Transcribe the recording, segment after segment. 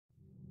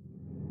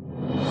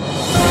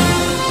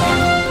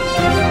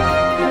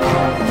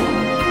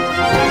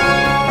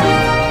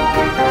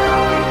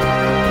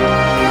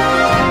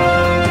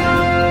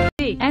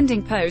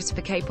pose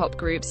for K-pop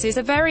groups is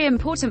a very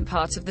important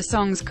part of the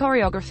song's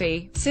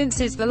choreography, since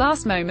it's the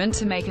last moment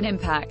to make an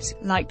impact,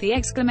 like the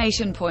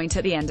exclamation point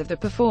at the end of the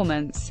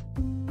performance.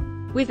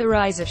 With the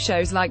rise of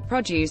shows like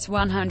Produce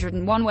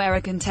 101 where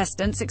a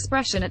contestant's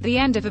expression at the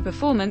end of a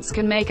performance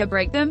can make or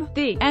break them,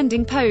 the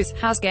ending pose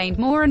has gained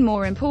more and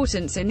more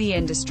importance in the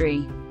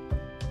industry.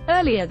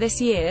 Earlier this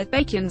year,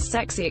 Taeyeon's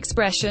sexy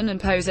expression and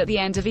pose at the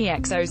end of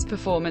EXO's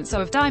performance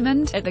of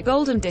Diamond at the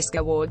Golden Disc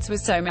Awards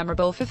was so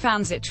memorable for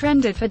fans it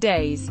trended for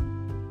days.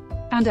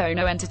 And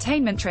Ono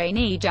Entertainment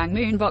trainee Jang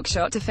Moon-bok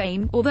shot to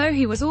fame, although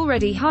he was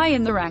already high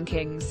in the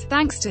rankings,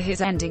 thanks to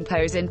his ending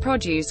pose in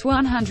Produce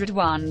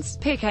 101's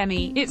Pick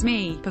Me, It's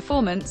Me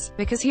performance,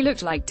 because he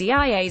looked like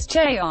DIA's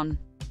Taeyeon.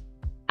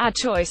 Ad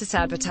choices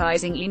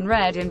advertising in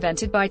red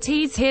invented by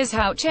Tease. Here's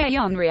how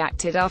Taeyeon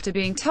reacted after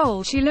being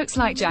told she looks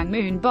like Jang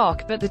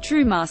Moon-bok, but the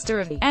true master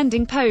of the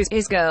ending pose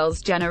is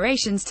Girls'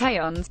 Generation's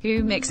Taeyeon,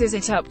 who mixes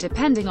it up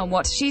depending on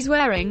what she's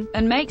wearing,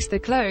 and makes the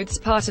clothes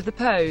part of the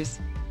pose.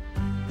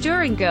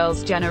 During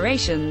Girls'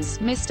 Generation's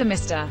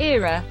Mr.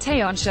 era,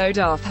 Taeyeon showed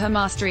off her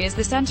mastery as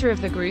the center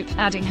of the group,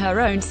 adding her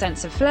own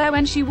sense of flair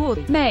when she wore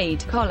the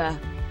maid collar.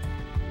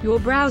 Your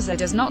browser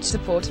does not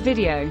support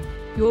video.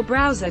 Your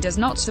browser does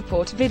not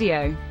support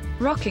video.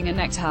 Rocking a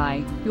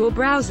necktie. Your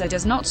browser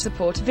does not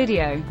support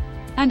video.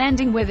 And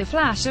ending with a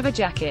flash of a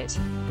jacket.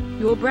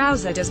 Your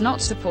browser does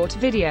not support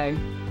video.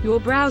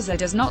 Your browser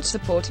does not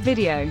support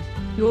video.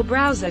 Your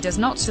browser does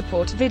not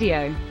support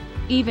video.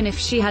 Even if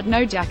she had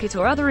no jacket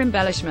or other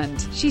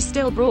embellishment, she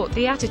still brought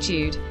the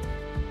attitude.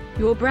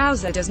 Your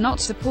browser does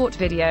not support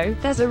video,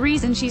 there's a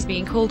reason she's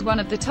being called one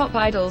of the top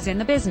idols in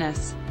the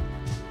business.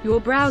 Your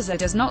browser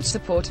does not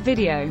support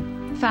video.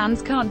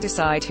 Fans can't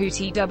decide who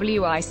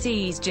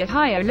TWIC's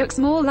Jihyo looks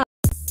more like.